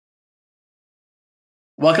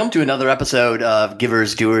Welcome to another episode of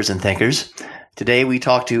Givers, Doers, and Thinkers. Today we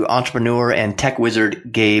talk to entrepreneur and tech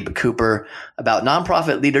wizard Gabe Cooper about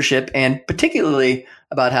nonprofit leadership and particularly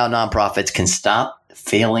about how nonprofits can stop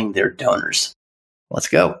failing their donors. Let's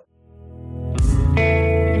go.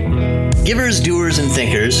 Givers, Doers, and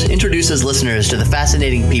Thinkers introduces listeners to the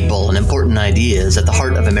fascinating people and important ideas at the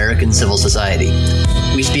heart of American civil society.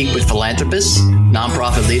 We speak with philanthropists,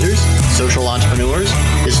 nonprofit leaders, social entrepreneurs,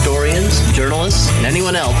 historians, journalists, and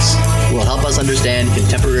anyone else who will help us understand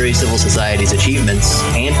contemporary civil society's achievements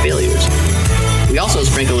and failures. We also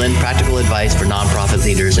sprinkle in practical advice for nonprofit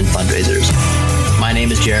leaders and fundraisers. My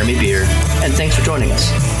name is Jeremy Beer, and thanks for joining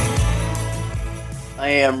us. I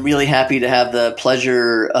am really happy to have the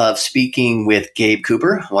pleasure of speaking with Gabe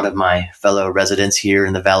Cooper, one of my fellow residents here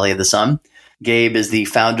in the Valley of the Sun. Gabe is the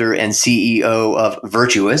founder and CEO of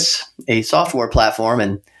Virtuous, a software platform,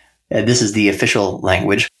 and this is the official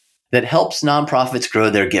language, that helps nonprofits grow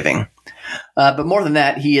their giving. But more than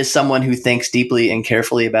that, he is someone who thinks deeply and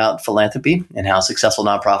carefully about philanthropy and how successful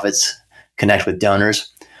nonprofits connect with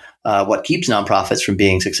donors, what keeps nonprofits from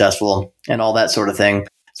being successful, and all that sort of thing.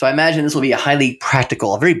 So I imagine this will be a highly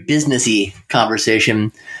practical, a very businessy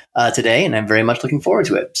conversation today, and I'm very much looking forward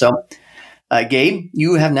to it. So, Gabe,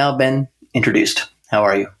 you have now been introduced. How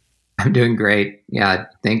are you? I'm doing great. Yeah,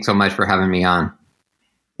 thanks so much for having me on.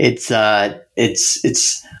 It's a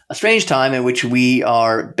strange time in which we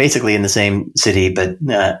are basically in the same city, but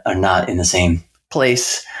are not in the same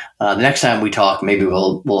place. The next time we talk, maybe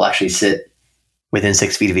we'll actually sit within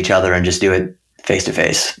 6 feet of each other and just do it face to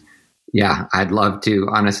face. Yeah, I'd love to.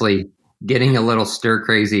 Honestly, getting a little stir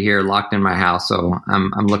crazy here, locked in my house. So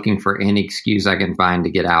I'm looking for any excuse I can find to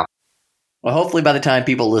get out. Well, hopefully by the time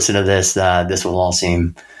people listen to this, this will all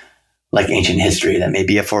seem like ancient history. That may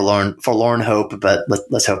be a forlorn hope, but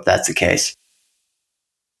let's hope that's the case.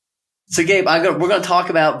 So, Gabe, we're going to talk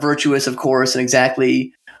about Virtuous, of course, and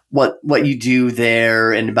exactly what you do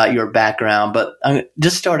there and about your background. But I'm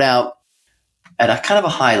just start out at a kind of a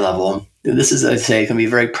high level. This is, I'd say, going to be a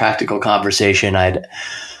very practical conversation, I'd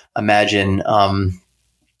imagine,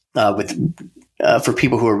 for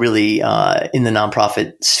people who are really in the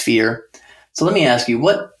nonprofit sphere. So let me ask you,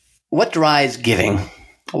 what drives giving?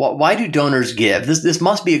 Why do donors give? This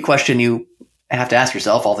must be a question you have to ask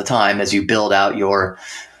yourself all the time as you build out your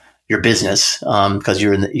business, because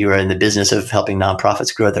you're in the business of helping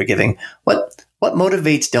nonprofits grow their giving. What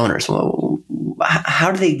motivates donors?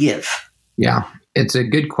 How do they give? Yeah. It's a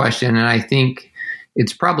good question. And I think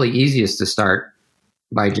it's probably easiest to start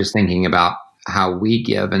by just thinking about how we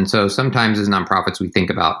give. And so sometimes as nonprofits, we think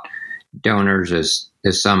about donors as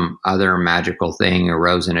some other magical thing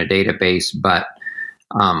arose in a database. But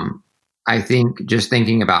I think just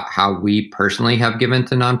thinking about how we personally have given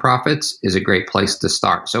to nonprofits is a great place to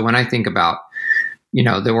start. So when I think about,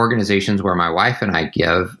 the organizations where my wife and I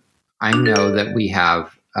give, I know that we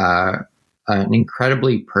have an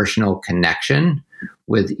incredibly personal connection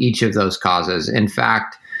with each of those causes. In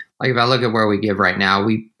fact, like if I look at where we give right now,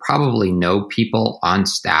 we probably know people on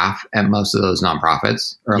staff at most of those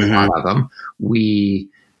nonprofits, or a lot of them. We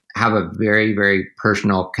have a very, very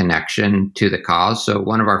personal connection to the cause. So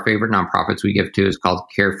one of our favorite nonprofits we give to is called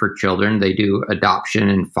Care for Children. They do adoption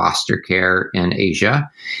and foster care in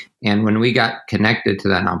Asia. And when we got connected to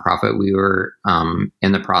that nonprofit, we were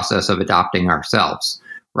in the process of adopting ourselves.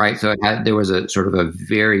 Right. So there was a sort of a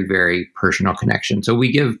very, very personal connection. So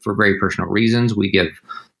we give for very personal reasons. We give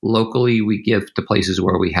locally. We give to places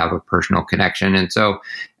where we have a personal connection. And so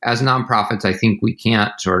as nonprofits, I think we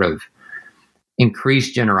can't sort of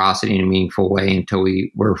increase generosity in a meaningful way until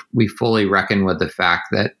we fully reckon with the fact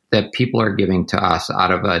that people are giving to us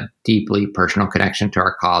out of a deeply personal connection to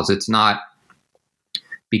our cause. It's not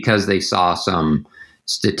because they saw some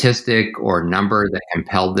statistic or number that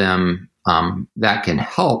compelled them. That can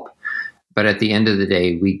help, but at the end of the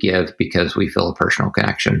day, we give because we feel a personal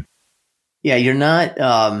connection. Yeah, you're not.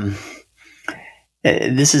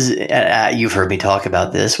 This is you've heard me talk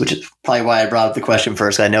about this, which is probably why I brought up the question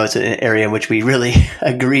first. I know it's an area in which we really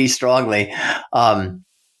agree strongly.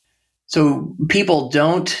 So people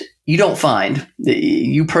you don't find,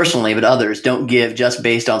 you personally, but others don't give just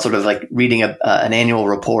based on sort of like reading an annual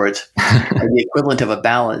report, or the equivalent of a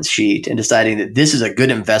balance sheet, and deciding that this is a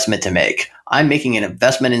good investment to make. I'm making an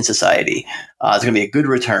investment in society. It's going to be a good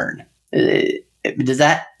return. Does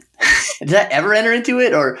that ever enter into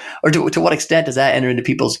it, or to what extent does that enter into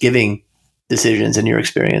people's giving decisions in your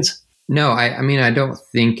experience? No, I mean, I don't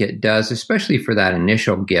think it does, especially for that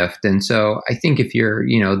initial gift. And so I think if you're,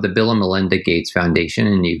 the Bill and Melinda Gates Foundation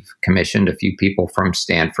and you've commissioned a few people from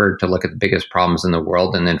Stanford to look at the biggest problems in the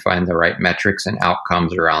world and then find the right metrics and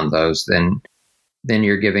outcomes around those, then then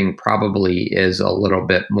your giving probably is a little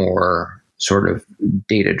bit more sort of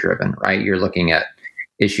data driven, right? You're looking at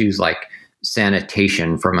issues like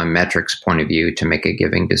sanitation from a metrics point of view to make a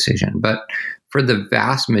giving decision. But for the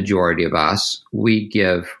vast majority of us, we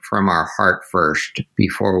give from our heart first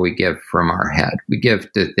before we give from our head. We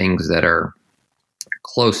give to things that are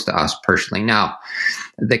close to us personally. Now,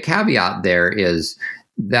 the caveat there is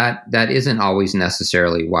that isn't always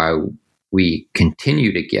necessarily why we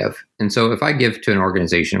continue to give. And so if I give to an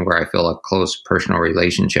organization where I feel a close personal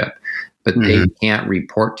relationship, but they can't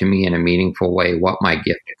report to me in a meaningful way what my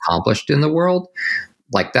gift accomplished in the world,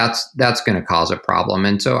 like that's going to cause a problem.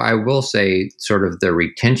 And so I will say sort of the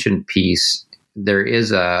retention piece, there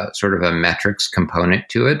is a sort of a metrics component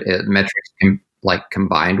to it. Metrics like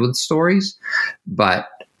combined with stories, but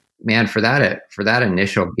man, for that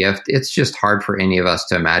initial gift, it's just hard for any of us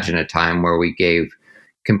to imagine a time where we gave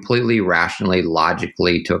completely rationally,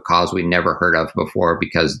 logically to a cause we never heard of before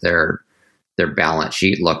because their balance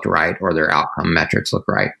sheet looked right or their outcome metrics look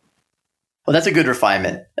right. Well, that's a good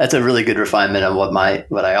refinement. That's a really good refinement of what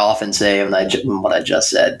I often say and what I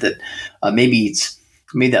just said, that maybe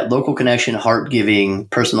that local connection, heart giving,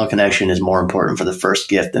 personal connection is more important for the first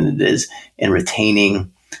gift than it is in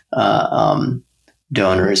retaining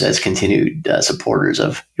donors as continued supporters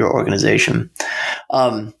of your organization.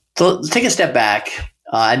 So let's take a step back.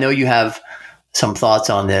 I know you have some thoughts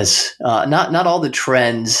on this. Not all the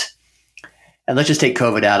trends, and let's just take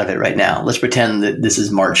COVID out of it right now. Let's pretend that this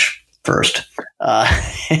is March 1st,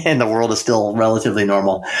 and the world is still relatively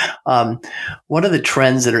normal. What are the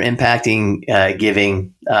trends that are impacting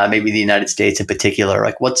giving, maybe the United States in particular?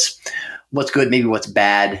 Like what's good, maybe what's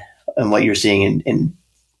bad, and what you're seeing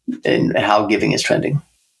in how giving is trending?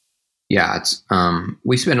 Yeah, it's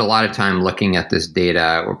we spend a lot of time looking at this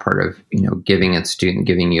data. We're part of Giving Institute and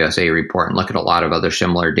Giving USA report, and look at a lot of other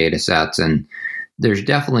similar data sets. And there's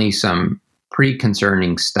definitely some pretty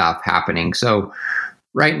concerning stuff happening. So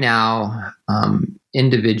right now,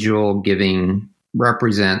 individual giving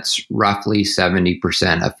represents roughly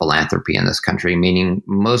 70% of philanthropy in this country, meaning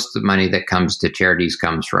most of the money that comes to charities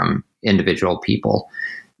comes from individual people.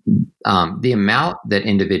 The amount that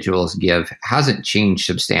individuals give hasn't changed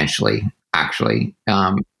substantially, actually.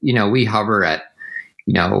 We hover at,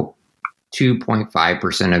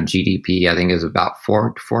 2.5% of GDP, I think is about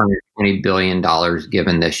 $420 billion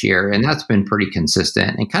given this year. And that's been pretty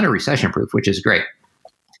consistent and kind of recession proof, which is great.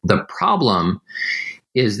 The problem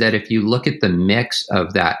is that if you look at the mix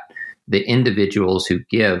of the individuals who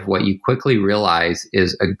give, what you quickly realize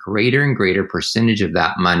is a greater and greater percentage of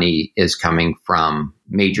that money is coming from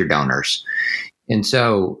major donors. And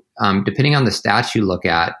so depending on the stats you look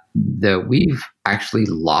at, we've actually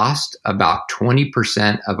lost about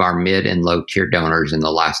 20% of our mid and low tier donors in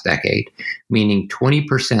the last decade, meaning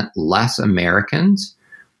 20% less Americans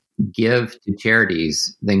give to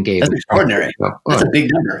charities than gave. That's extraordinary. That's a big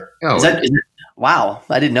number. Is that wow,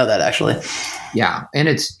 I didn't know that actually. Yeah, and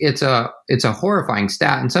it's a horrifying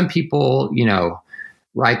stat, and some people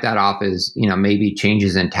write that off as maybe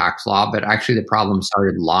changes in tax law, but actually the problem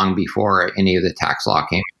started long before any of the tax law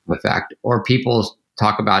came into effect. Or people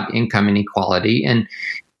talk about income inequality, and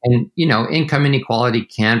income inequality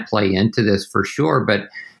can play into this for sure. But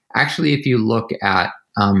actually, if you look at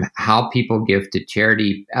how people give to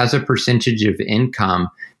charity as a percentage of income,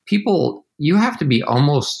 you have to be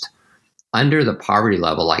almost under the poverty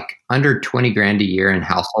level, like under 20 grand a year in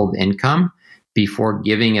household income, before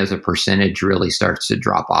giving as a percentage really starts to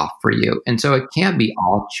drop off for you. And so it can't be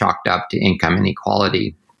all chalked up to income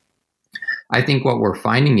inequality. I think what we're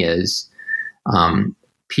finding is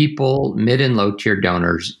people, mid and low tier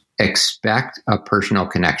donors, expect a personal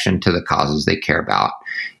connection to the causes they care about.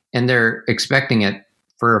 And they're expecting it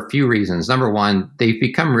for a few reasons. Number one, they've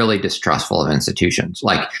become really distrustful of institutions.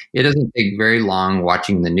 Like, it doesn't take very long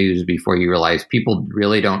watching the news before you realize people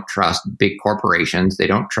really don't trust big corporations. They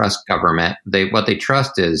don't trust government. What they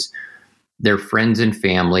trust is their friends and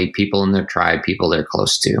family, people in their tribe, people they're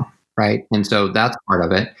close to, right? And so that's part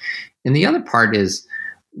of it. And the other part is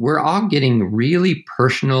we're all getting really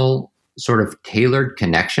personal, sort of tailored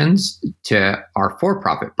connections to our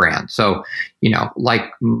for-profit brand. So, like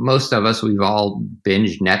most of us, we've all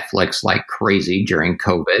binged Netflix like crazy during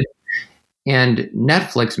COVID. And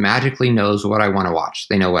Netflix magically knows what I want to watch.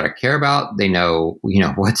 They know what I care about. They know,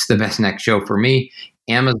 what's the best next show for me.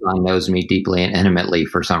 Amazon knows me deeply and intimately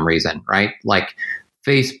for some reason, right? Like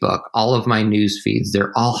Facebook, all of my news feeds,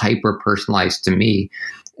 they're all hyper-personalized to me.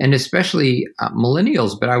 And especially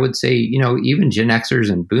millennials, but I would say, even Gen Xers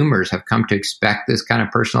and boomers have come to expect this kind of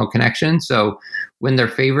personal connection. So when their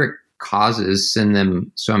favorite causes send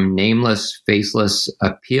them some nameless, faceless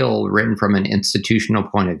appeal written from an institutional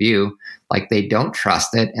point of view, like they don't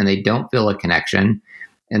trust it and they don't feel a connection.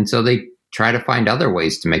 And so they try to find other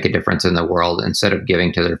ways to make a difference in the world instead of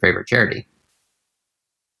giving to their favorite charity.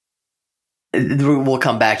 We'll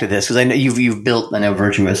come back to this because I know you've built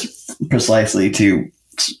Virtuous precisely to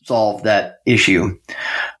solve that issue.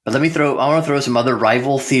 But I want to throw some other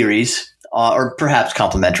rival theories or perhaps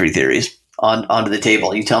complementary theories onto the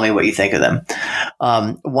table. You tell me what you think of them.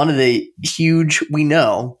 One of the we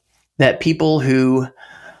know that people who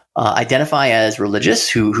identify as religious,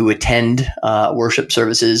 who attend worship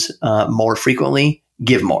services more frequently,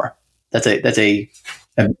 give more. That's a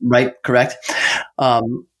right, correct?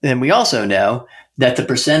 And we also know that the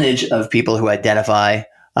percentage of people who identify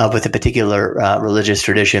with a particular religious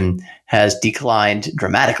tradition has declined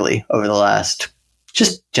dramatically over the last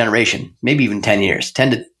just generation, maybe even 10 years,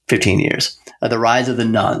 10 to 15 years. The rise of the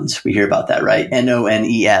nuns, we hear about that, right?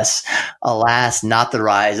 N-O-N-E-S. Alas, not the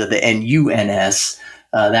rise of the N-U-N-S.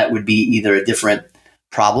 That would be either a different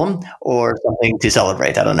problem or something to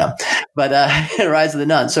celebrate. I don't know. But rise of the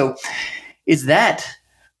nuns. So is that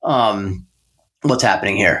what's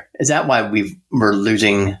happening here? Is that why we're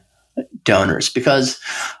losing donors? Because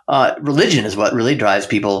religion is what really drives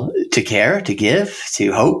people to care, to give,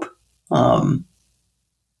 to hope.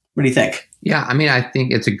 What do you think? Yeah, I mean, I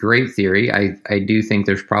think it's a great theory. I do think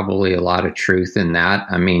there's probably a lot of truth in that.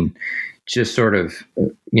 I mean, just sort of,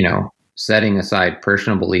 setting aside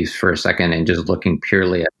personal beliefs for a second and just looking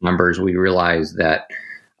purely at numbers, we realize that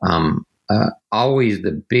always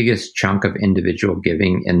the biggest chunk of individual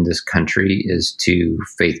giving in this country is to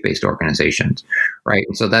faith-based organizations, right?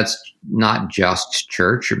 And so that's not just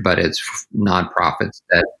church, but it's nonprofits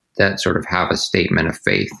that sort of have a statement of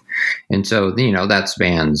faith. And so, that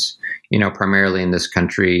spans, primarily in this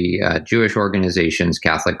country, Jewish organizations,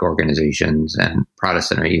 Catholic organizations, and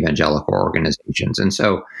Protestant or evangelical organizations. And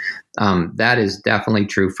so that is definitely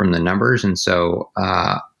true from the numbers. And so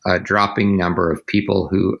a dropping number of people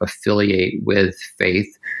who affiliate with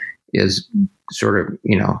faith is sort of,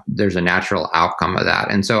 there's a natural outcome of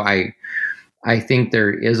that. And so I think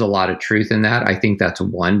there is a lot of truth in that. I think that's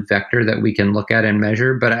one vector that we can look at and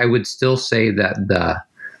measure, but I would still say that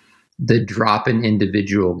the drop in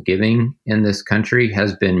individual giving in this country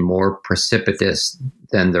has been more precipitous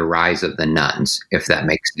than the rise of the nuns, if that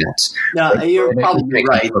makes sense. No, you're probably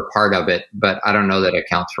right. For part of it, but I don't know that it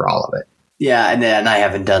accounts for all of it. Yeah, and I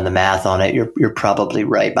haven't done the math on it. You're probably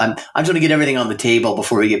right. But I'm trying to get everything on the table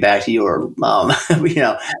before we get back to your,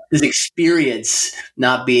 this experience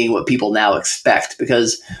not being what people now expect,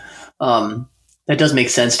 because that does make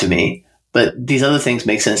sense to me. But these other things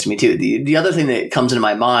make sense to me too. The other thing that comes into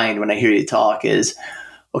my mind when I hear you talk is,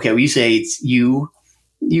 okay, well, you say it's you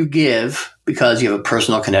give because you have a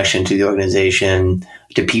personal connection to the organization,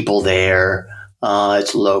 to people there.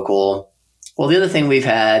 It's local. Well, the other thing we've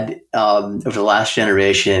had over the last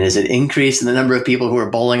generation is an increase in the number of people who are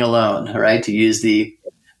bowling alone, right? To use the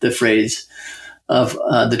phrase of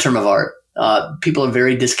the term of art. People are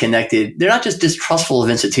very disconnected. They're not just distrustful of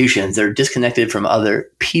institutions. They're disconnected from other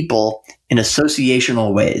people in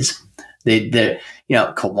associational ways.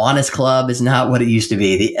 Kiwanis Club is not what it used to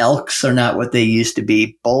be. The Elks are not what they used to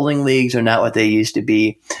be. Bowling leagues are not what they used to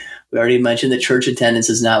be. We already mentioned that church attendance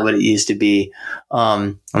is not what it used to be.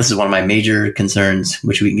 This is one of my major concerns,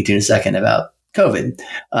 which we can get to in a second about COVID,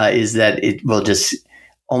 is that it will just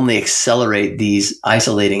only accelerate these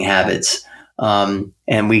isolating habits.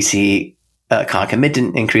 And we see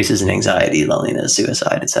concomitant increases in anxiety, loneliness,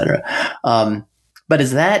 suicide, et cetera. But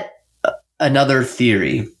is that another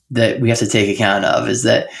theory that we have to take account of, is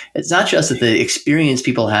that it's not just that the experience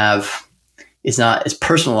people have is not as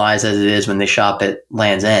personalized as it is when they shop at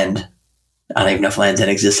Land's End. I don't even know if Land's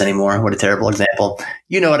End exists anymore. What a terrible example.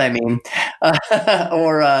 You know what I mean? But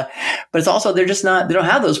it's also, they don't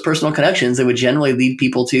have those personal connections that would generally lead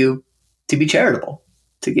people to be charitable,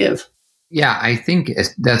 to give. Yeah, I think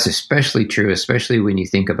that's especially true, especially when you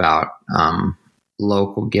think about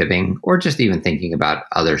local giving, or just even thinking about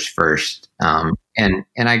others first. And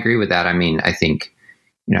I agree with that. I mean, I think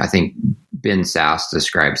Ben Sass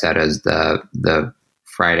describes that as the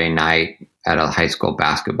Friday night at a high school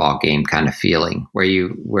basketball game kind of feeling,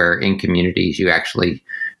 where in communities you actually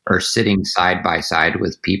are sitting side by side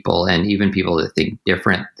with people, and even people that think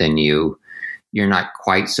different than you, you're not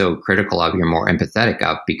quite so critical of, you're more empathetic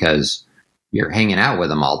of, because you're hanging out with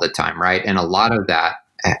them all the time, right? And a lot of that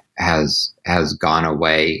has gone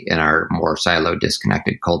away in our more silo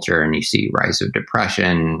disconnected culture, and you see rise of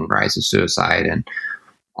depression, rise of suicide, and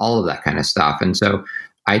all of that kind of stuff. And so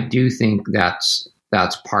I do think that's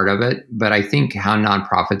that's part of it. But I think how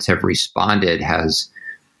nonprofits have responded has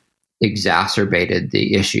exacerbated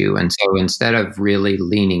the issue. And so instead of really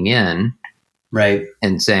leaning in, right,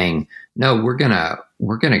 and saying, no, we're gonna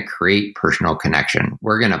create personal connection.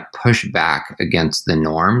 We're gonna push back against the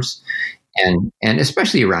norms, and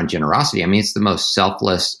especially around generosity. I mean, it's the most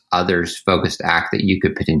selfless, others-focused act that you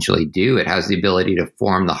could potentially do. It has the ability to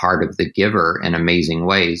form the heart of the giver in amazing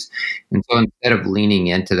ways. And so instead of leaning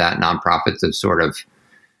into that, nonprofits have sort of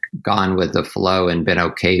gone with the flow and been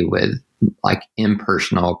okay with like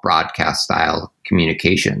impersonal broadcast style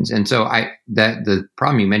communications. And so the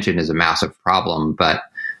problem you mentioned is a massive problem, but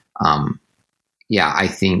I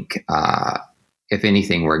think if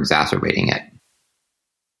anything, we're exacerbating it.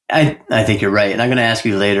 I think you're right. And I'm going to ask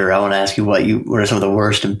you later, I want to ask you what are some of the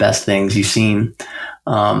worst and best things you've seen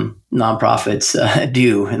nonprofits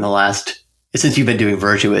do in the last, since you've been doing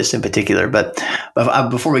Virtuous in particular. But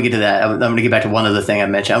before we get to that, I'm going to get back to one other thing I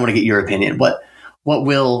mentioned. I want to get your opinion. How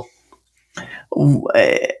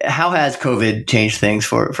has COVID changed things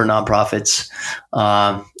for nonprofits?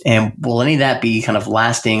 And will any of that be kind of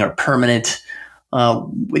lasting or permanent?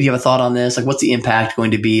 Do you have a thought on this? Like, what's the impact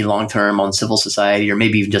going to be long-term on civil society, or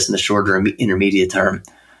maybe even just in the shorter or intermediate term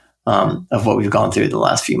of what we've gone through the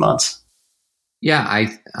last few months? Yeah,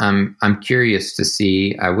 I'm curious to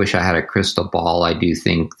see. I wish I had a crystal ball. I do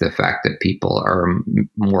think the fact that people are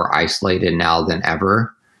more isolated now than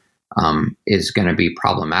ever is going to be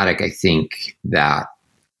problematic. I think that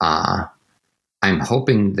I'm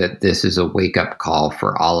hoping that this is a wake-up call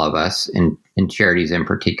for all of us, in charities in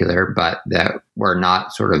particular, but that we're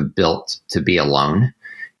not sort of built to be alone.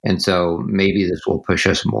 And so maybe this will push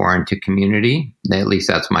us more into community. At least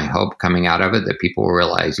that's my hope coming out of it, that people will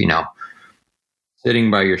realize,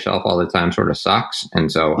 sitting by yourself all the time sort of sucks.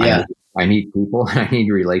 And so I need people, I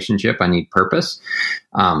need relationship, I need purpose.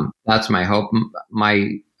 That's my hope.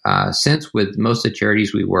 My sense with most of the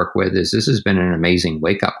charities we work with is this has been an amazing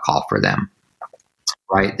wake-up call for them,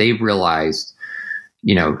 right? They've realized,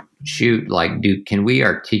 can we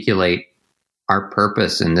articulate our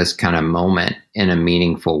purpose in this kind of moment in a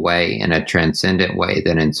meaningful way, in a transcendent way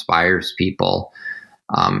that inspires people,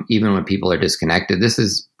 even when people are disconnected. This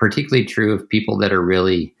is particularly true of people that are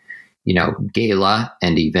really, gala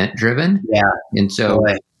and event driven. Yeah. And so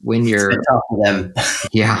when you're, tough for them.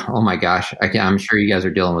 Yeah. Oh my gosh. I'm sure you guys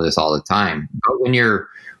are dealing with this all the time. But when your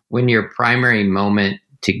primary moment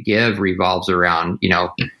to give revolves around,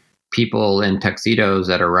 people in tuxedos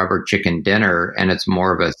at a rubber chicken dinner, and it's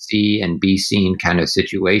more of a see and be seen kind of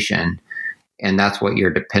situation, and that's what you're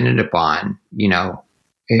dependent upon,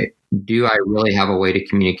 do I really have a way to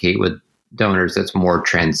communicate with donors that's more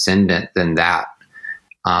transcendent than that,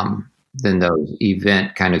 than those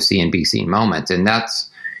event kind of see and be seen moments? And that's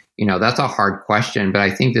a hard question, but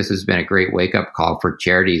I think this has been a great wake-up call for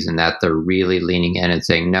charities, and that they're really leaning in and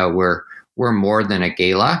saying, no, we're more than a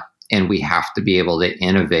gala, and we have to be able to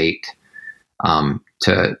innovate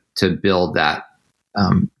to build that,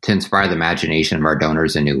 to inspire the imagination of our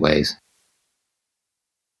donors in new ways.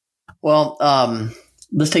 Well,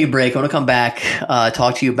 let's take a break. I want to come back,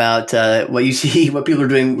 talk to you about what you see, what people are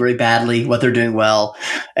doing very badly, what they're doing well,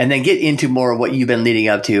 and then get into more of what you've been leading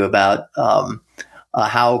up to about how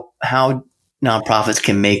nonprofits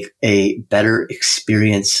can make a better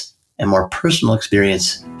experience and more personal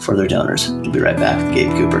experience for their donors. We'll be right back with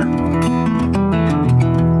Gabe Cooper.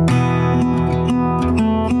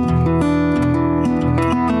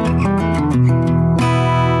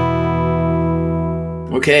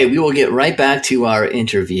 Okay, we will get right back to our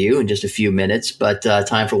interview in just a few minutes, but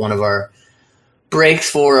time for one of our breaks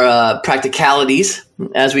for practicalities,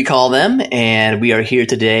 as we call them. And we are here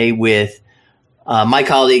today with my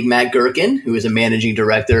colleague, Matt Gerken, who is a managing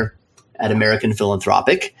director at American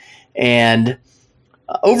Philanthropic and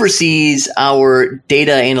oversees our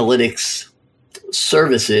data analytics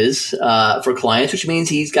services for clients, which means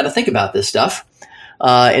he's got to think about this stuff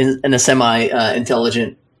in a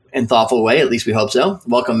semi-intelligent and thoughtful way. At least we hope so.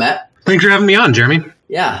 Welcome, Matt. Thanks for having me on, Jeremy.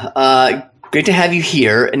 Yeah, great to have you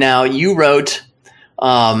here. Now, you wrote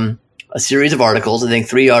a series of articles, I think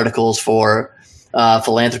 3 articles for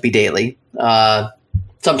Philanthropy Daily,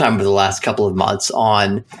 sometime over the last couple of months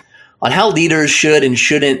on how leaders should and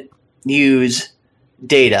shouldn't use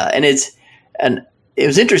data. And it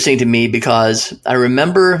was interesting to me because I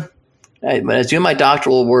remember when I was doing my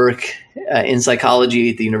doctoral work in psychology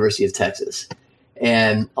at the University of Texas.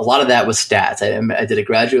 And a lot of that was stats. I did a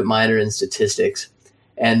graduate minor in statistics.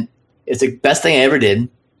 And it's the best thing I ever did,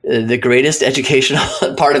 the greatest educational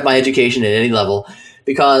part of my education at any level,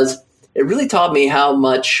 because it really taught me how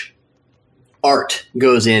much art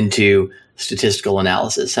goes into statistical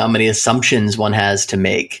analysis, how many assumptions one has to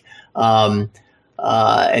make, and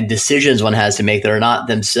decisions one has to make that are not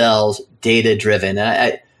themselves data driven.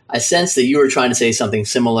 I sense that you were trying to say something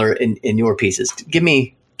similar in your pieces. Give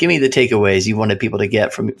me the takeaways you wanted people to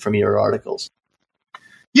get from your articles.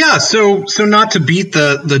 Yeah, so not to beat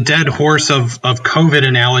the dead horse of COVID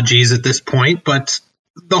analogies at this point, but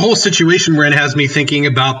the whole situation we're in has me thinking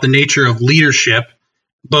about the nature of leadership,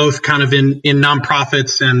 both kind of in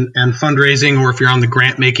nonprofits and fundraising, or if you're on the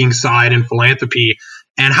grant making side in philanthropy,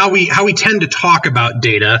 and how we tend to talk about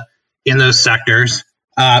data in those sectors,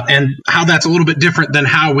 and how that's a little bit different than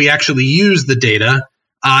how we actually use the data,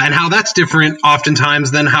 and how that's different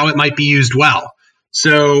oftentimes than how it might be used well.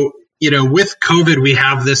 So, with COVID, we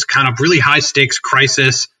have this kind of really high stakes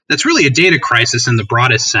crisis that's really a data crisis in the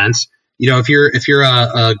broadest sense. If you're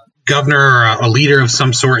a governor or a leader of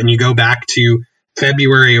some sort and you go back to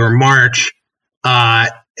February or March,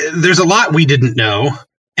 there's a lot we didn't know,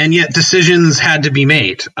 and yet decisions had to be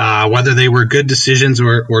made, whether they were good decisions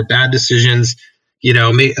or bad decisions.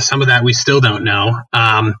 Some of that we still don't know.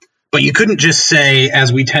 But you couldn't just say,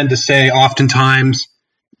 as we tend to say oftentimes,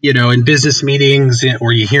 in business meetings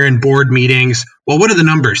or you hear in board meetings, well, what do the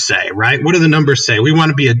numbers say, right? What do the numbers say? We want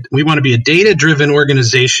to be a data-driven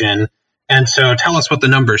organization, and so tell us what the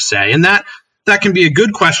numbers say. And that can be a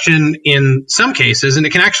good question in some cases, and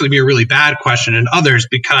it can actually be a really bad question in others,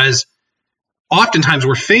 because oftentimes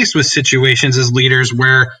we're faced with situations as leaders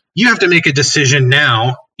where you have to make a decision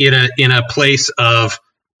now in a place of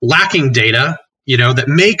lacking data, that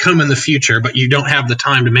may come in the future, but you don't have the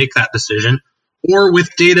time to make that decision, or with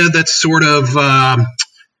data that's sort of,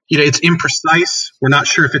 it's imprecise. We're not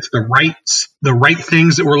sure if it's the right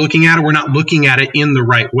things that we're looking at, or we're not looking at it in the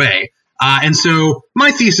right way. And so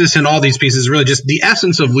my thesis in all these pieces is really just the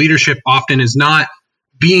essence of leadership often is not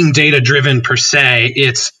being data-driven per se.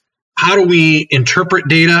 It's how do we interpret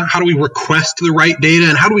data? How do we request the right data?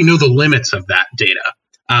 And how do we know the limits of that data?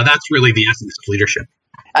 That's really the essence of leadership.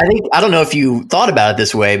 I don't know if you thought about it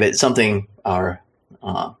this way, but something our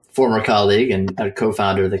former colleague and a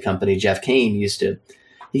co-founder of the company, Jeff Kane,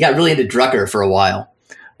 he got really into Drucker for a while.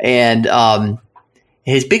 And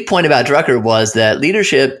his big point about Drucker was that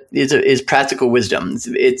leadership is practical wisdom.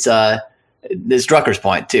 It's Drucker's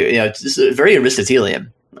point too. It's very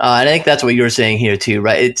Aristotelian. And I think that's what you were saying here too,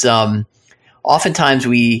 right? It's oftentimes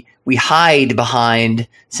we hide behind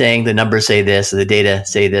saying the numbers say this, or the data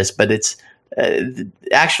say this, but it's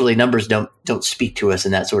actually numbers don't speak to us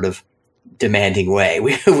in that sort of demanding way.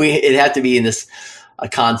 It had to be in this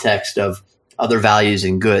context of other values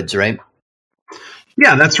and goods, right?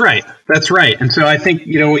 Yeah, that's right. And so I think,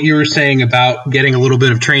 what you were saying about getting a little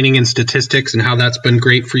bit of training in statistics and how that's been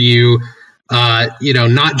great for you,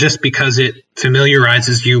 not just because it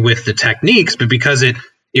familiarizes you with the techniques, but because it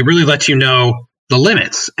really lets you know the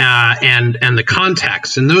limits and the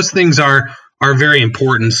context. And those things are very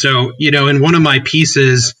important. So, in one of my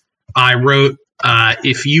pieces, I wrote,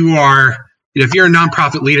 if you're a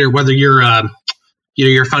nonprofit leader, whether you're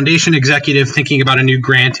a foundation executive thinking about a new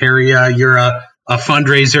grant area, you're a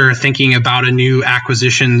fundraiser thinking about a new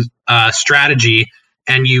acquisition strategy,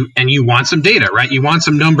 and you want some data, right? You want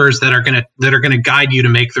some numbers that are gonna guide you to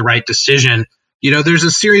make the right decision. There's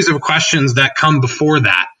a series of questions that come before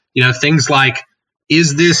that. Things like,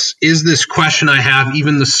 is this question I have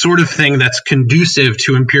even the sort of thing that's conducive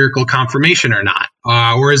to empirical confirmation or not,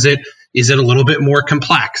 or is it a little bit more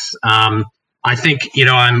complex? I think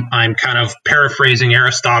I'm kind of paraphrasing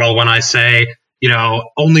Aristotle when I say,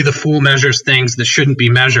 only the fool measures things that shouldn't be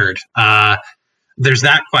measured. There's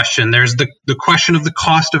that question. There's the question of the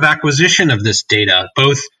cost of acquisition of this data,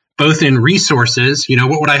 both in resources,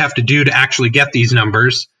 what would I have to do to actually get these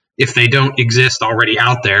numbers if they don't exist already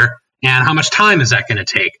out there? And how much time is that going to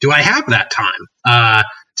take? Do I have that time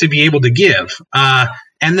to be able to give?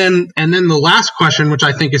 And then the last question, which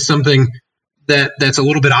I think is something that's a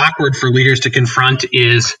little bit awkward for leaders to confront,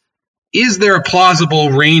 is there a plausible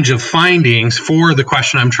range of findings for the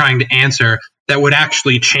question I'm trying to answer that would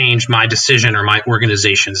actually change my decision or my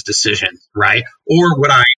organization's decision, right? Or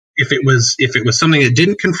would I, if it was something that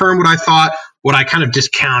didn't confirm what I thought, would I kind of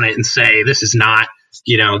discount it and say, this is not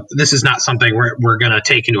something we're going to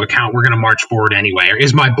take into account. We're going to march forward anyway. Or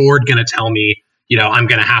is my board going to tell me, I'm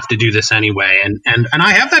going to have to do this anyway? And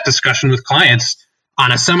I have that discussion with clients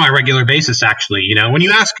on a semi-regular basis, actually. When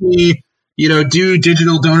you ask me, do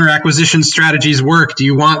digital donor acquisition strategies work? Do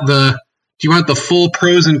you want the full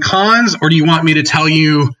pros and cons, or do you want me to tell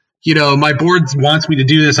you, my board wants me to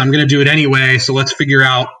do this, I'm going to do it anyway, so let's figure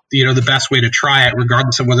out, the best way to try it,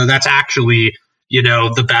 regardless of whether that's actually,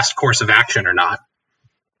 the best course of action or not.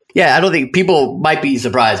 Yeah, I don't think people might be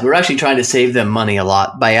surprised. We're actually trying to save them money a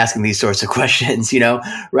lot by asking these sorts of questions,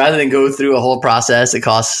 rather than go through a whole process. It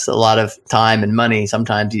costs a lot of time and money.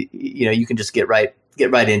 Sometimes, you can just get right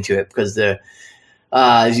into it because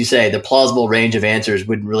as you say, the plausible range of answers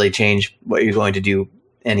wouldn't really change what you're going to do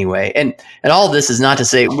anyway. And all of this is not to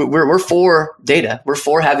say we're for data. We're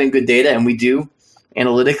for having good data, and we do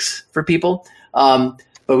analytics for people.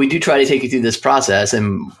 But we do try to take you through this process.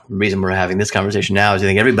 And the reason we're having this conversation now is I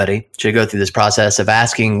think everybody should go through this process of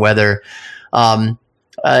asking whether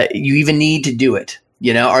you even need to do it.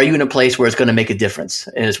 Are you in a place where it's going to make a difference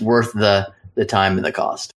and it's worth the time and the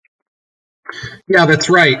cost? Yeah, that's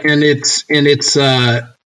right. And it's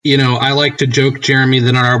I like to joke, Jeremy, that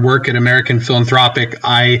in our work at American Philanthropic,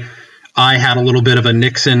 I had a little bit of a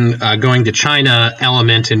Nixon going to China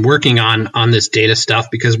element in working on this data stuff,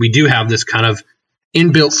 because we do have this kind of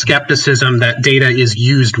inbuilt skepticism that data is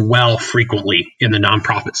used well frequently in the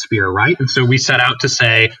nonprofit sphere, right? And so we set out to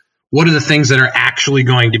say, what are the things that are actually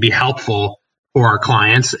going to be helpful for our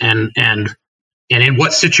clients, and in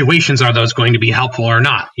what situations are those going to be helpful or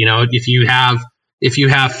not? If you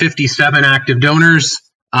have 57 active donors,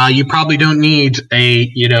 you probably don't need a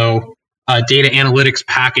data analytics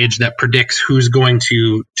package that predicts who's going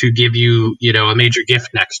to give you, a major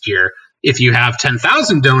gift next year. If you have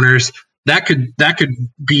 10,000 donors, that could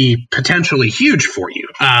be potentially huge for you.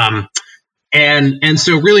 And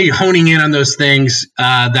so really honing in on those things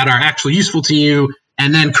that are actually useful to you,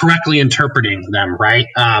 and then correctly interpreting them, right?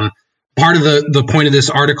 Part of the point of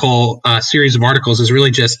this article, series of articles, is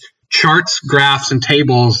really just charts, graphs, and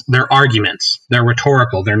tables. They're arguments. They're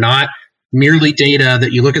rhetorical. They're not merely data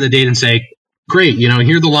that you look at the data and say, great, here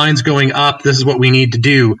are the lines going up. This is what we need to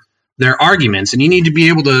do. They're arguments, and you need to be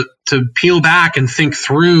able to peel back and think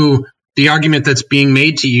through the argument that's being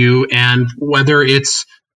made to you, and whether it's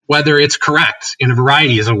correct in a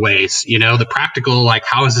variety of ways. The practical, like,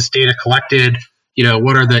 how is this data collected?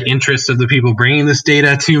 What are the interests of the people bringing this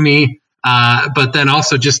data to me? But then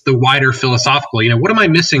also just the wider philosophical. What am I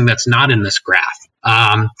missing that's not in this graph?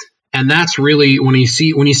 And that's really when you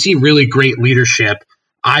see really great leadership,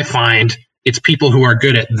 I find it's people who are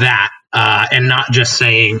good at that, and not just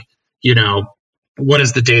saying, what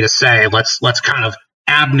does the data say? Let's kind of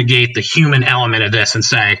abnegate the human element of this and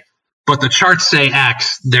say, but the charts say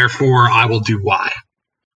X, therefore I will do Y.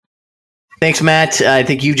 Thanks, Matt. I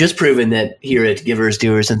think you've just proven that here at Givers,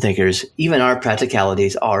 Doers, and Thinkers, even our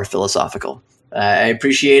practicalities are philosophical. I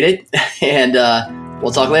appreciate it, and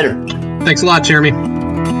we'll talk later. Thanks a lot, Jeremy.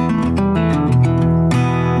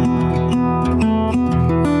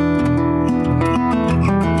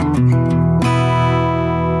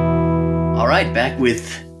 All right, back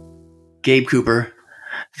with Gabe Cooper,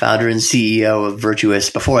 founder and CEO of Virtuous.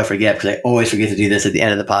 Before I forget, because I always forget to do this at the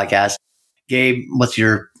end of the podcast, Gabe,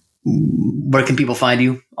 where can people find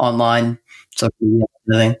you online? Social media,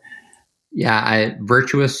 anything? Yeah,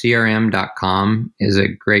 virtuouscrm.com is a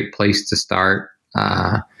great place to start.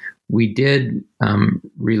 We did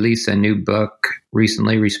release a new book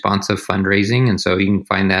recently, Responsive Fundraising, and so you can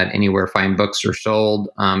find that anywhere fine books are sold.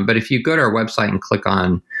 But if you go to our website and click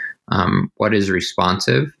on what is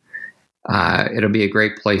responsive, it'll be a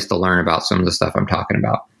great place to learn about some of the stuff I'm talking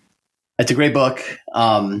about. It's a great book.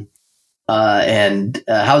 And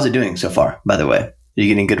how's it doing so far, by the way? Are you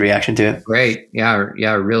getting good reaction to it? Great.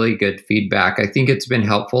 Yeah, really good feedback. I think it's been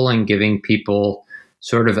helpful in giving people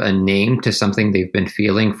sort of a name to something they've been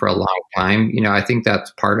feeling for a long time. I think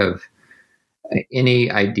that's part of any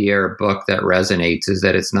idea or book that resonates, is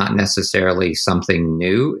that it's not necessarily something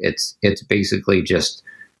new. It's basically just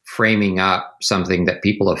framing up something that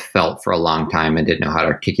people have felt for a long time and didn't know how to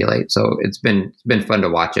articulate. So it's been fun to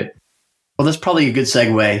watch it. Well, that's probably a good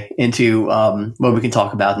segue into what we can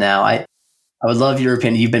talk about now. I would love your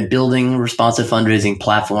opinion. You've been building a responsive fundraising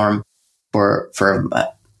platform for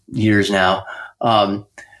years now. What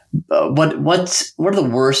are the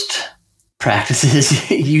worst practices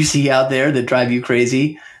you see out there that drive you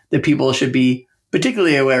crazy that people should be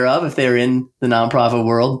particularly aware of if they're in the nonprofit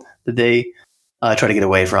world that they try to get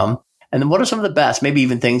away from? And then what are some of the best, maybe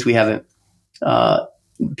even things we haven't,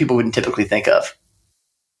 people wouldn't typically think of?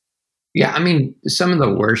 Yeah, some of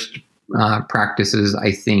the worst practices,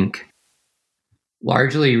 I think,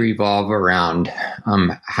 largely revolve around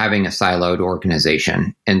having a siloed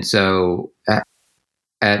organization. And so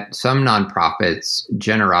at some nonprofits,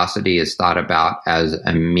 generosity is thought about as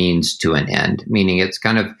a means to an end, meaning it's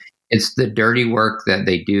the dirty work that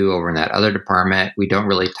they do over in that other department. We don't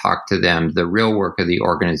really talk to them. The real work of the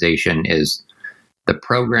organization is the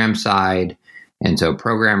program side. And so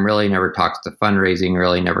program really never talks to fundraising,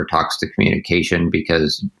 really never talks to communication,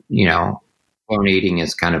 because, donating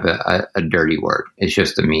is kind of a dirty word. It's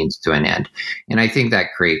just a means to an end. And I think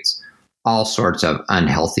that creates all sorts of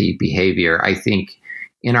unhealthy behavior. I think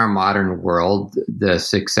in our modern world, the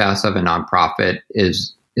success of a nonprofit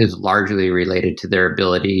is largely related to their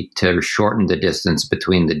ability to shorten the distance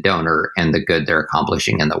between the donor and the good they're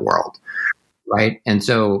accomplishing in the world. Right. And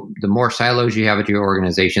so the more silos you have at your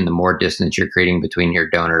organization, the more distance you're creating between your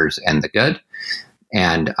donors and the good.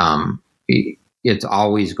 And it's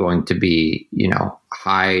always going to be,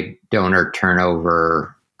 high donor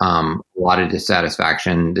turnover, a lot of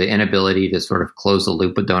dissatisfaction. The inability to sort of close the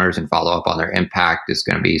loop with donors and follow up on their impact is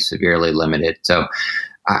going to be severely limited. So,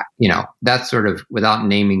 that's sort of without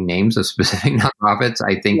naming names of specific nonprofits.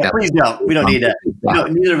 I think that please don't. We don't need that.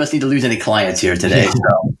 Neither of us need to lose any clients here today.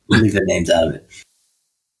 So we'll leave the names out of it.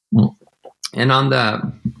 And on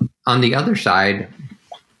the other side,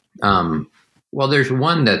 there's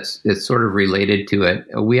one that's sort of related to it.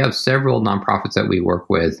 We have several nonprofits that we work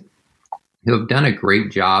with who have done a great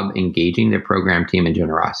job engaging their program team in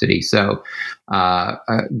generosity. So a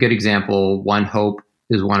good example, One Hope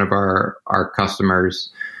is one of our customers,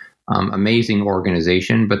 amazing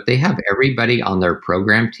organization, but they have everybody on their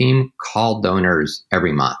program team call donors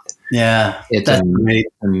every month. Yeah, it's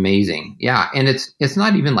amazing. Yeah, and it's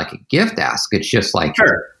not even like a gift ask. It's just like,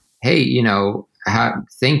 sure. Hey,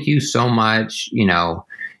 thank you so much.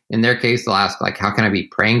 In their case, they'll ask like, how can I be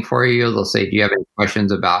praying for you? They'll say, do you have any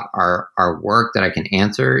questions about our work that I can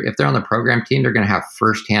answer? If they're on the program team, they're going to have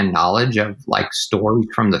firsthand knowledge of like stories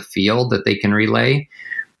from the field that they can relay.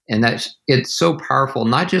 And it's so powerful,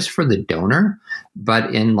 not just for the donor,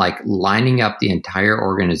 but in like lining up the entire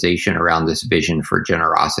organization around this vision for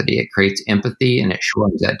generosity. It creates empathy and it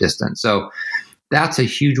shortens that distance. So that's a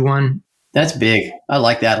huge one. That's big. I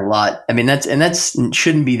like that a lot. I mean, that's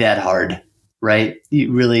shouldn't be that hard, right?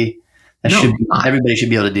 Everybody should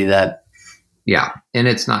be able to do that. Yeah. And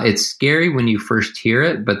it's scary when you first hear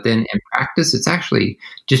it, but then in practice, it's actually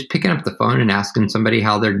just picking up the phone and asking somebody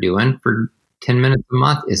how they're doing for 10 minutes a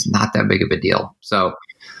month is not that big of a deal. So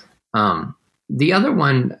the other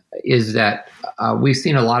one is that we've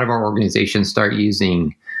seen a lot of our organizations start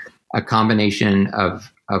using a combination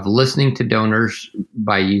of listening to donors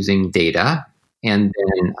by using data and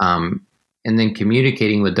then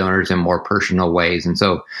communicating with donors in more personal ways. And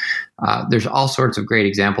so there's all sorts of great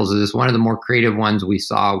examples of this. One of the more creative ones we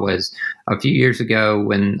saw was a few years ago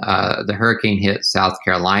when the hurricane hit South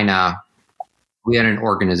Carolina. We had an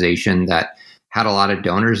organization that had a lot of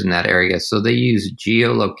donors in that area. So they use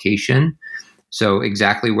geolocation. So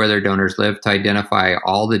exactly where their donors live to identify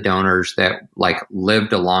all the donors that like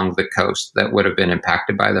lived along the coast that would have been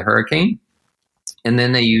impacted by the hurricane. And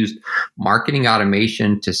then they used marketing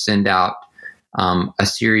automation to send out a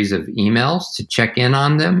series of emails to check in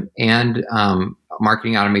on them and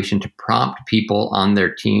marketing automation to prompt people on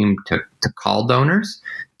their team to call donors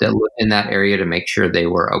that live in that area to make sure they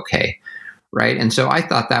were okay. Right. And so I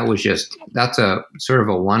thought that's a sort of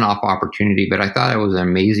a one-off opportunity, but I thought it was an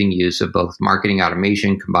amazing use of both marketing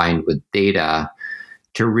automation combined with data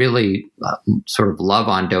to really sort of love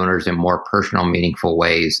on donors in more personal, meaningful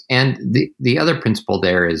ways. And the other principle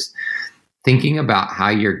there is thinking about how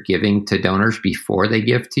you're giving to donors before they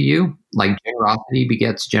give to you. Like generosity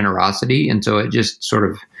begets generosity. And so it just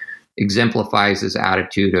sort of exemplifies this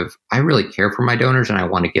attitude of, I really care for my donors and I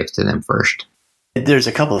want to give to them first. There's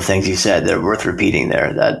a couple of things you said that are worth repeating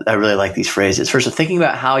there. That I really like these phrases. First of all, thinking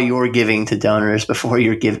about how you're giving to donors before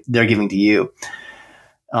they're giving to you.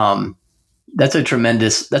 That's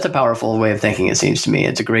a powerful way of thinking. It seems to me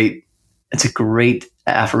it's a great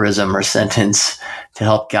aphorism or sentence to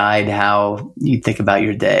help guide how you think about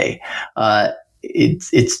your day. I see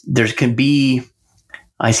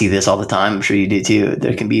this all the time. I'm sure you do too.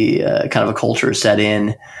 There can be kind of a culture set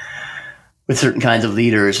in with certain kinds of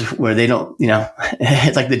leaders where they don't,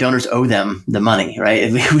 it's like the donors owe them the money,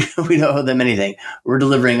 right? We don't owe them anything. We're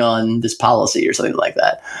delivering on this policy or something like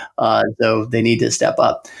that. So they need to step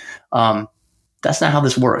up. That's not how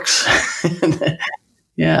this works.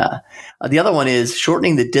 Yeah. The other one is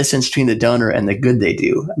shortening the distance between the donor and the good they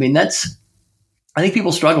do. I mean, I think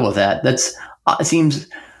people struggle with that. It seems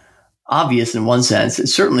obvious in one sense. It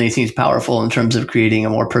certainly seems powerful in terms of creating a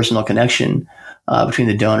more personal connection between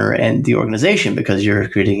the donor and the organization because you're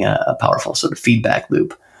creating a powerful sort of feedback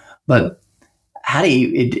loop. But how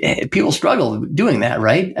do people struggle doing that,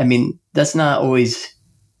 right? I mean, that's not always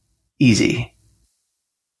easy.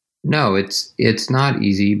 No, it's not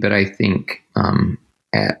easy, but I think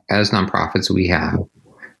as nonprofits, we have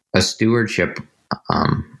a stewardship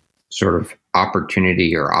sort of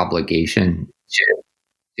opportunity or obligation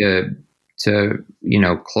to to,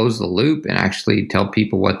 close the loop and actually tell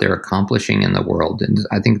people what they're accomplishing in the world. And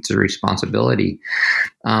I think it's a responsibility.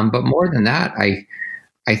 But more than that,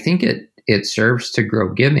 I think it serves to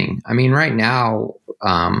grow giving. I mean, right now,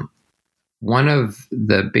 one of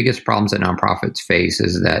the biggest problems that nonprofits face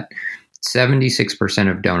is that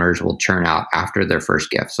 76% of donors will churn out after their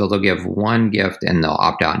first gift. So they'll give one gift and they'll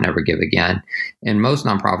opt out and never give again. And most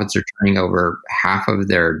nonprofits are turning over half of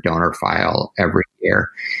their donor file every year.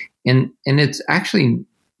 And it's actually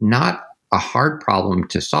not a hard problem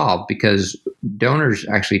to solve, because donors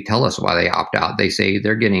actually tell us why they opt out. They say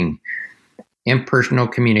they're getting impersonal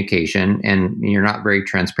communication and you're not very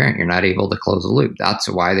transparent. You're not able to close the loop. That's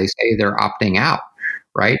why they say they're opting out,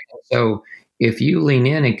 right? So if you lean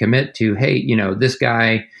in and commit to, hey, this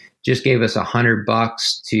guy just gave us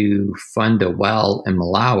 $100 to fund a well in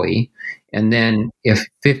Malawi, and then if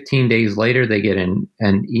 15 days later they get an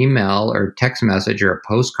email or text message or a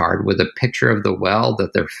postcard with a picture of the well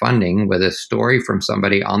that they're funding with a story from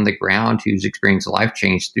somebody on the ground who's experienced life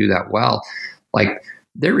change through that well, like,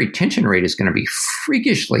 their retention rate is going to be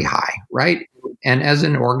freakishly high, right? And as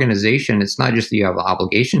an organization, it's not just that you have an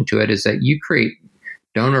obligation to it, is that you create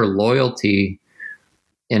donor loyalty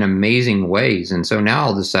in amazing ways. And so now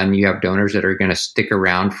all of a sudden you have donors that are going to stick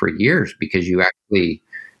around for years because you actually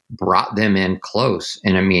brought them in close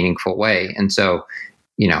in a meaningful way. And so,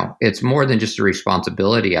 it's more than just a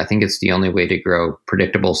responsibility. I think it's the only way to grow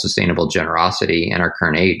predictable, sustainable generosity in our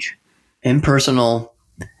current age. Impersonal,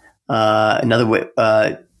 another way,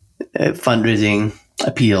 fundraising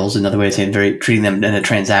appeals, another way of saying treating them in a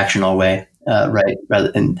transactional way. Right.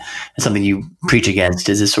 Rather than something you preach against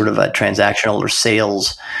is this sort of a transactional or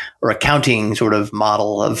sales or accounting sort of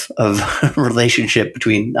model of relationship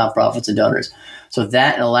between nonprofits and donors. So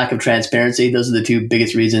that and a lack of transparency, those are the two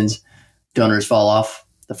biggest reasons donors fall off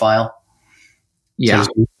the file. Yeah.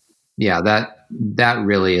 Yeah. That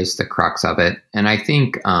really is the crux of it. And I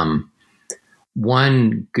think,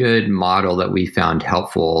 one good model that we found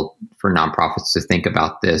helpful for nonprofits to think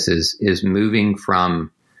about this is moving from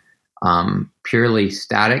purely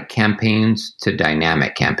static campaigns to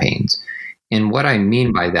dynamic campaigns. And what I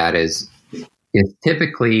mean by that is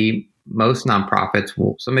typically most nonprofits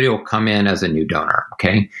somebody will come in as a new donor,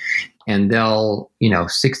 okay? And they'll,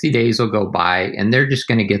 60 days will go by and they're just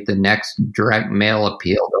going to get the next direct mail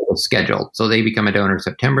appeal that was scheduled. So they become a donor in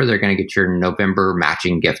September, they're going to get your November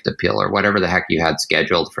matching gift appeal or whatever the heck you had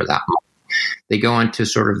scheduled for that month. They go into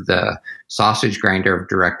sort of the sausage grinder of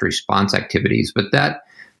direct response activities, but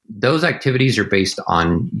those activities are based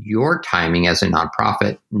on your timing as a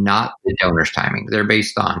nonprofit, not the donor's timing. They're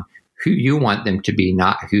based on who you want them to be,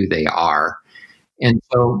 not who they are. And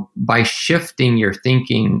so by shifting your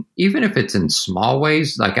thinking, even if it's in small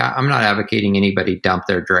ways, like I'm not advocating anybody dump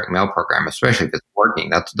their direct mail program, especially if it's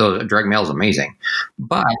working. Direct mail is amazing.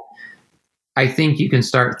 But I think you can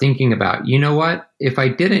start thinking about, what, if I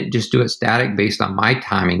didn't just do it static based on my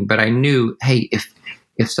timing, but I knew, hey,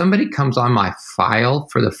 if somebody comes on my file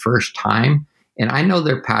for the first time and I know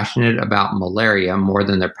they're passionate about malaria more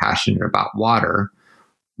than they're passionate about water,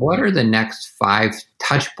 what are the next 5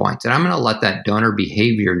 touch points? And I'm going to let that donor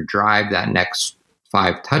behavior drive that next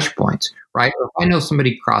 5 touch points, right? If I know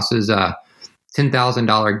somebody crosses a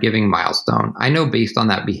 $10,000 giving milestone, I know based on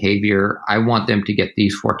that behavior, I want them to get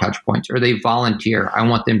these 4 touch points, or they volunteer, I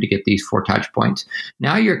want them to get these 4 touch points.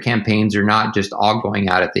 Now your campaigns are not just all going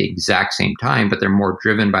out at the exact same time, but they're more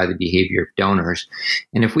driven by the behavior of donors.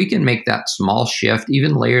 And if we can make that small shift,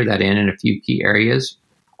 even layer that in a few key areas,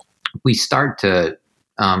 we start to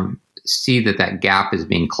see that gap is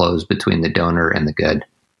being closed between the donor and the good.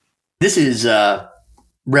 This is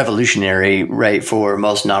revolutionary, right, for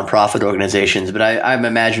most nonprofit organizations, but I'm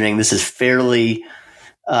imagining this is fairly,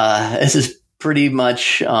 this is pretty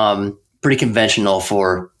much pretty conventional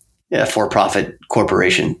for a for-profit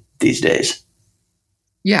corporation these days.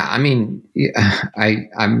 Yeah, I mean,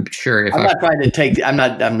 I'm sure if I'm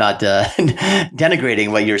not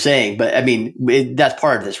denigrating what you're saying, but I mean, that's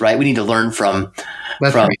part of this, right? We need to learn from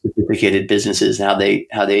sophisticated businesses and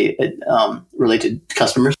how they relate to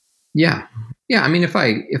customers. Yeah. Yeah. I mean, if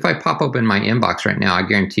I pop open my inbox right now, I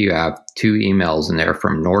guarantee you I have 2 emails in there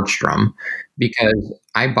from Nordstrom, because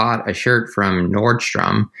I bought a shirt from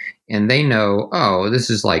Nordstrom and they know, oh,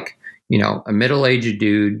 this is like, a middle-aged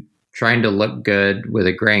dude trying to look good with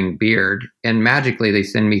a graying beard. And magically they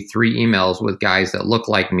send me 3 emails with guys that look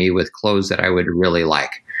like me with clothes that I would really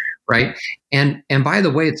like. Right. And by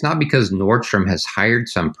the way, it's not because Nordstrom has hired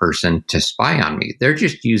some person to spy on me. They're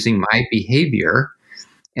just using my behavior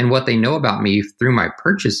and what they know about me through my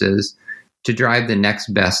purchases to drive the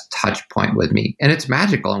next best touch point with me. And it's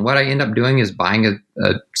magical. And what I end up doing is buying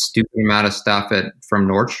a stupid amount of stuff from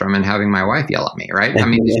Nordstrom and having my wife yell at me, right? I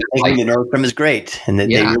mean, Nordstrom is great, and that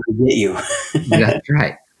they really get you. That's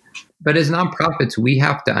right. But as nonprofits, we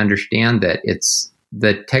have to understand that it's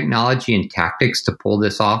the technology and tactics to pull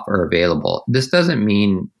this off are available. This doesn't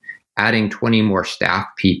mean adding 20 more staff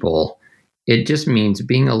people. It just means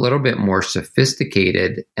being a little bit more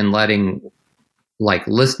sophisticated and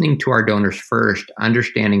listening to our donors first,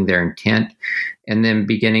 understanding their intent, and then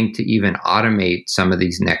beginning to even automate some of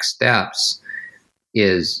these next steps.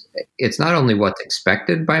 It's not only what's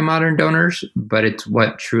expected by modern donors, but it's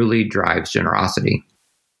what truly drives generosity.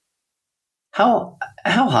 How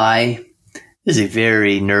high? This is a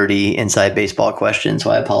very nerdy inside baseball question,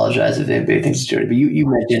 so I apologize if anybody thinks it's dirty. But you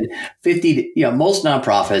mentioned 50. Most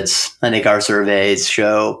nonprofits, I think our surveys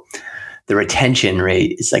show the retention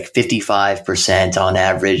rate is like 55% on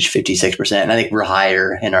average, 56%. And I think we're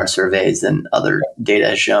higher in our surveys than other data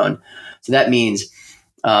has shown. So that means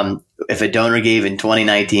if a donor gave in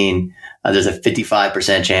 2019, there's a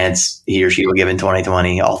 55% chance he or she will give in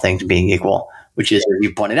 2020, all things being equal. Which is, as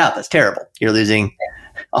you pointed out, that's terrible. You're losing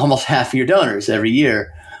almost half of your donors every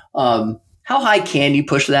year. How high can you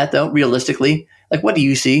push that, though, realistically? Like, what do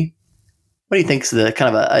you see? What do you think is the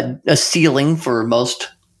kind of a ceiling for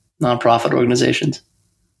most nonprofit organizations?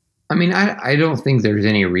 I mean, I don't think there's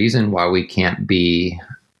any reason why we can't be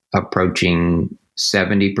approaching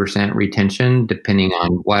 70% retention, depending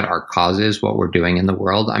on what our cause is, what we're doing in the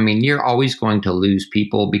world. I mean, you're always going to lose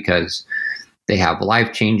people because they have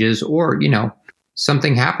life changes or,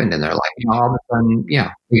 something happened in their life. All of a sudden,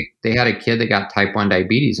 they had a kid that got type 1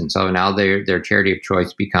 diabetes. And so now their charity of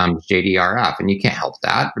choice becomes JDRF, and you can't help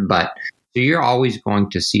that. But so you're always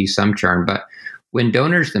going to see some churn. But when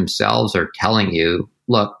donors themselves are telling you,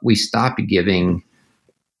 look, we stopped giving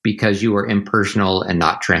because you were impersonal and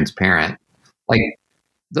not transparent, like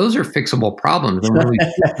those are fixable problems. And when we can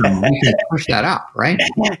push that up, right?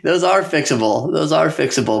 Those are fixable,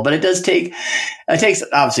 but it takes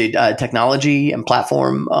obviously technology and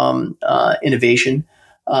platform innovation,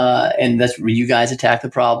 and that's where you guys attack the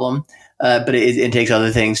problem. But it takes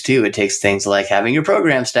other things too. It takes things like having your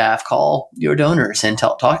program staff call your donors and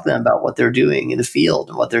talk to them about what they're doing in the field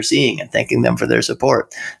and what they're seeing and thanking them for their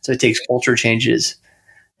support. So it takes culture changes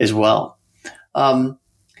as well.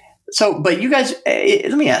 But you guys,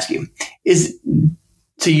 let me ask you,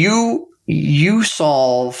 you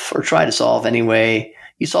solve or try to solve anyway,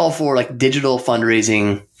 you solve for like digital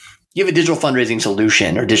fundraising. You have a digital fundraising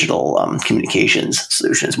solution or digital communications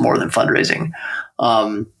solutions more than fundraising.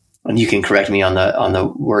 And you can correct me on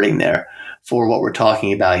the wording there for what we're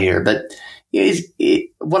talking about here. But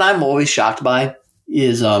what I'm always shocked by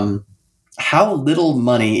is how little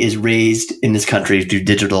money is raised in this country through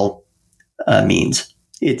digital means.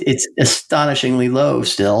 It's astonishingly low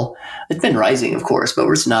still. It's been rising, of course, but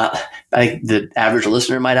it's not. I think the average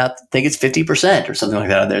listener might not think it's 50% or something like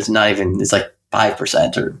that. There's not even. It's like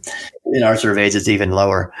 5%, or in our surveys, it's even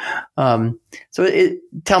lower. Talk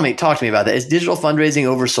to me about that. Is digital fundraising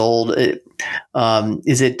oversold?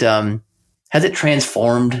 Has it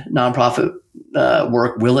transformed nonprofit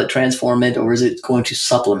work? Will it transform it, or is it going to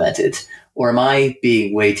supplement it? Or am I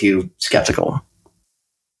being way too skeptical?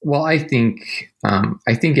 Well, I think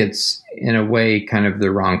it's in a way kind of the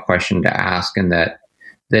wrong question to ask, and that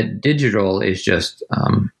digital is just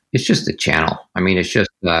it's just a channel. I mean, it's just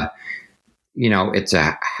it's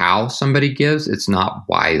a how somebody gives. It's not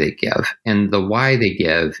why they give, and the why they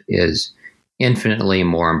give is infinitely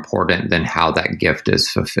more important than how that gift is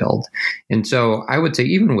fulfilled. And so, I would say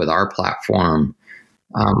even with our platform,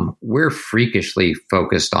 we're freakishly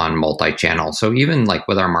focused on multi-channel. So even like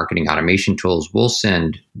with our marketing automation tools, we'll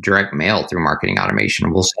send direct mail through marketing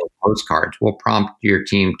automation. We'll send postcards. We'll prompt your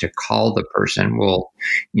team to call the person. We'll,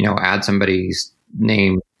 add somebody's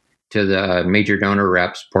name to the major donor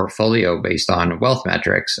rep's portfolio based on wealth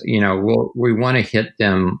metrics. We want to hit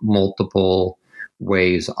them multiple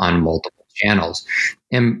ways on multiple channels.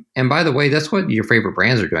 And by the way, that's what your favorite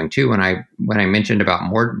brands are doing too. When I mentioned about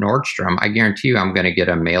Nordstrom, I guarantee you I'm going to get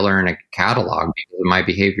a mailer and a catalog because of my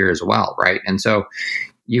behavior as well, right? And so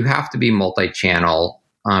you have to be multi-channel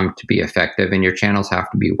to be effective, and your channels have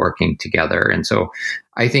to be working together. And so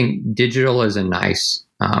I think digital is a nice,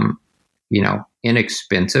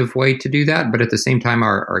 inexpensive way to do that. But at the same time,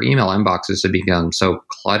 our email inboxes have become so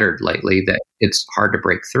cluttered lately that it's hard to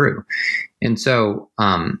break through. And so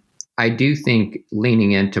I do think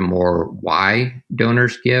leaning into more why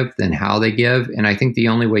donors give than how they give. And I think the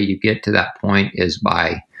only way you get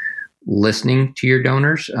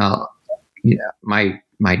my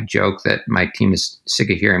my joke that my team is sick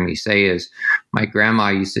of hearing me say is, my grandma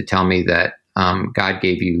used to tell me that God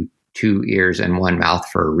gave you 2 ears and 1 mouth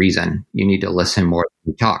for a reason. You need to listen more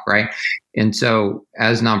than you talk, right? And so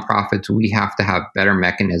as nonprofits, we have to have better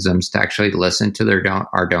mechanisms to actually listen to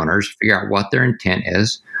our donors, figure out what their intent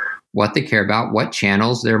is, what they care about, what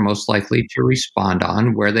channels they're most likely to respond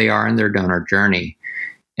on, where they are in their donor journey,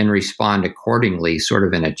 and respond accordingly, sort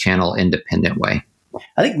of in a channel independent way.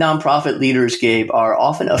 I think nonprofit leaders, Gabe, are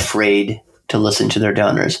often afraid to listen to their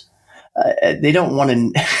donors. They don't want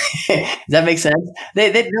to. Does that make sense?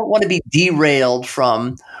 They don't want to be derailed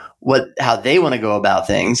from how they want to go about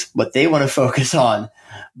things, what they want to focus on,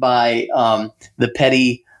 by the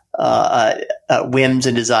petty whims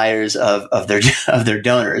and desires of their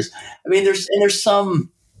donors. I mean, there's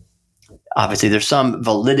some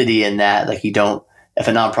validity in that. Like, if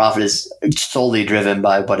a nonprofit is solely driven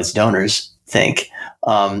by what its donors think,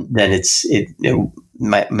 then it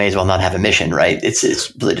may as well not have a mission, right?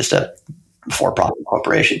 It's really just a for-profit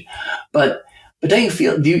corporation. But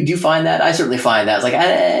don't do you find that? I certainly find that. It's like,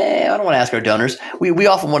 I don't want to ask our donors. We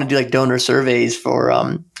often want to do like donor surveys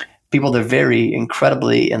for people that are very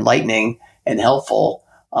incredibly enlightening and helpful,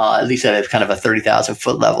 at least at a kind of a 30,000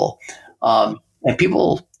 foot level. And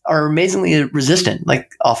people are amazingly resistant,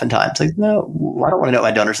 like oftentimes. Like, no, I don't want to know what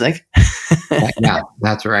my donors think. Yeah,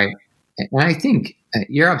 that's right. And I think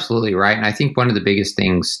you're absolutely right. And I think one of the biggest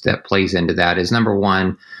things that plays into that is, number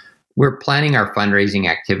one, we're planning our fundraising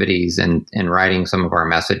activities and writing some of our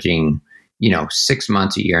messaging, 6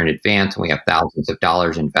 months, a year in advance, and we have thousands of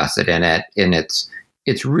dollars invested in it. And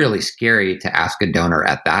it's really scary to ask a donor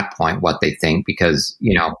at that point what they think, because,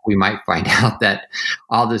 we might find out that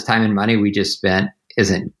all this time and money we just spent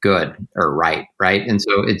isn't good or right. And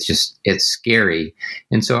so it's scary.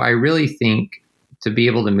 And so I really think to be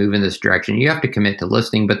able to move in this direction, you have to commit to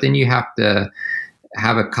listening, but then you have to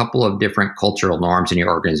have a couple of different cultural norms in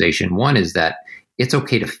your organization. One is that it's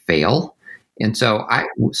okay to fail. And so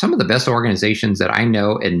some of the best organizations that I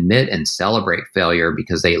know admit and celebrate failure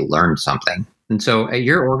because they learned something. And so at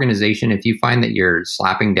your organization, if you find that you're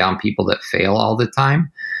slapping down people that fail all the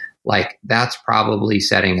time, like, that's probably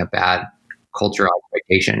setting a bad cultural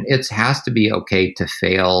expectation. It has to be okay to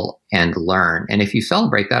fail and learn. And if you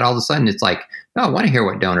celebrate that, all of a sudden it's like, no, I want to hear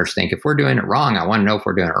what donors think. If we're doing it wrong, I want to know if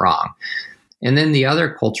we're doing it wrong. And then the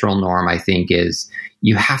other cultural norm, I think, is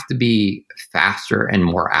you have to be faster and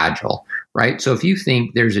more agile, right? So if you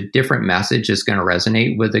think there's a different message that's going to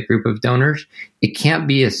resonate with a group of donors, it can't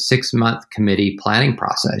be a 6-month committee planning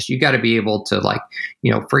process. You got to be able to, like,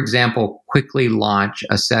 for example, quickly launch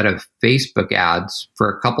a set of Facebook ads for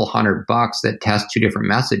a couple $100 that test 2 different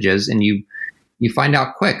messages, and you find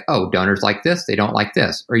out quick, oh, donors like this, they don't like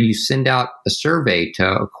this. Or you send out a survey to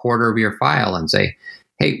a quarter of your file and say,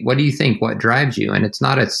 hey, what do you think? What drives you? And it's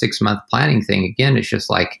not a 6-month planning thing. Again, it's just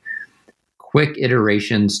like quick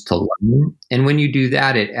iterations to learn. And when you do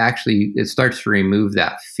that, it starts to remove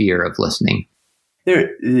that fear of listening.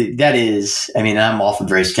 That is, I mean, I'm often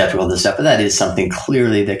very skeptical of this stuff, but that is something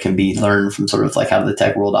clearly that can be learned from sort of like how the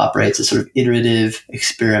tech world operates. It's sort of iterative,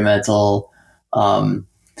 experimental,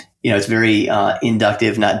 it's very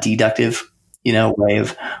inductive, not deductive, way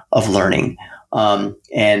of learning.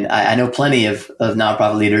 And I know plenty of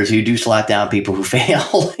nonprofit leaders who do slap down people who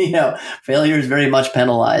fail. Failure is very much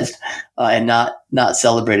penalized and not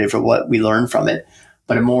celebrated for what we learn from it.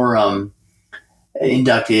 But a more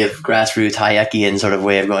inductive, grassroots, Hayekian sort of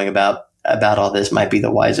way of going about all this might be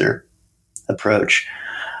the wiser approach.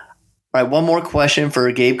 All right, one more question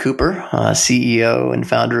for Gabe Cooper, CEO and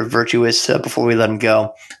founder of Virtuous, before we let him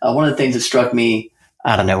go. One of the things that struck me,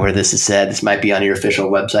 I don't know where this is said. This might be on your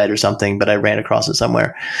official website or something, but I ran across it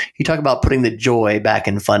somewhere. You talk about putting the joy back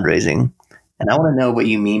in fundraising. And I want to know what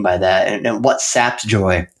you mean by that, and what saps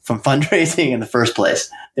joy from fundraising in the first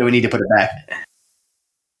place that we need to put it back.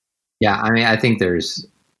 Yeah, I mean, I think there's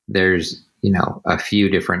a few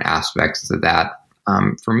different aspects to that.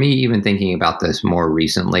 For me, even thinking about this more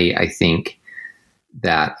recently, I think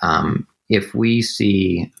that if we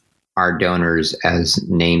see our donors as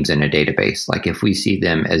names in a database, like if we see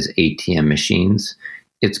them as ATM machines,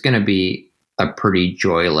 it's going to be a pretty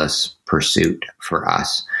joyless pursuit for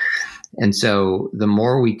us. And so the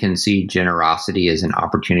more we can see generosity as an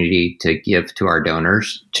opportunity to give to our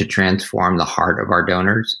donors, to transform the heart of our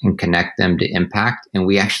donors and connect them to impact, and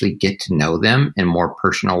we actually get to know them in more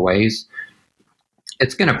personal ways,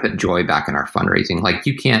 it's going to put joy back in our fundraising. Like,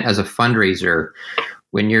 you can't, as a fundraiser,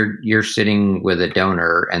 when you're sitting with a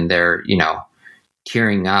donor and they're,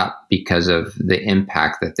 tearing up because of the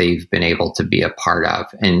impact that they've been able to be a part of.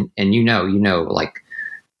 And like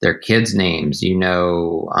their kids' names,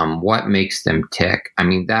 what makes them tick. I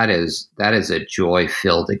mean, that is a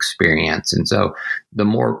joy-filled experience. And so the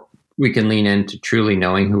more we can lean into truly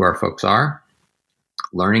knowing who our folks are,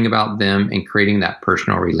 learning about them, and creating that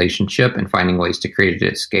personal relationship and finding ways to create it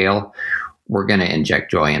at scale, we're going to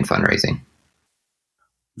inject joy in fundraising.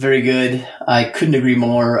 Very good. I couldn't agree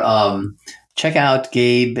more. Check out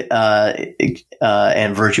Gabe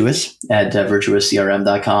and Virtuous at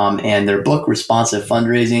virtuouscrm.com and their book, Responsive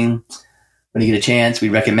Fundraising. When you get a chance, we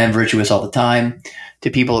recommend Virtuous all the time to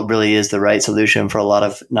people. It really is the right solution for a lot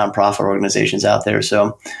of nonprofit organizations out there.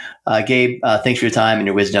 So, Gabe, thanks for your time and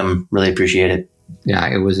your wisdom. Really appreciate it.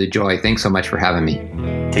 Yeah, it was a joy. Thanks so much for having me.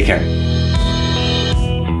 Take care.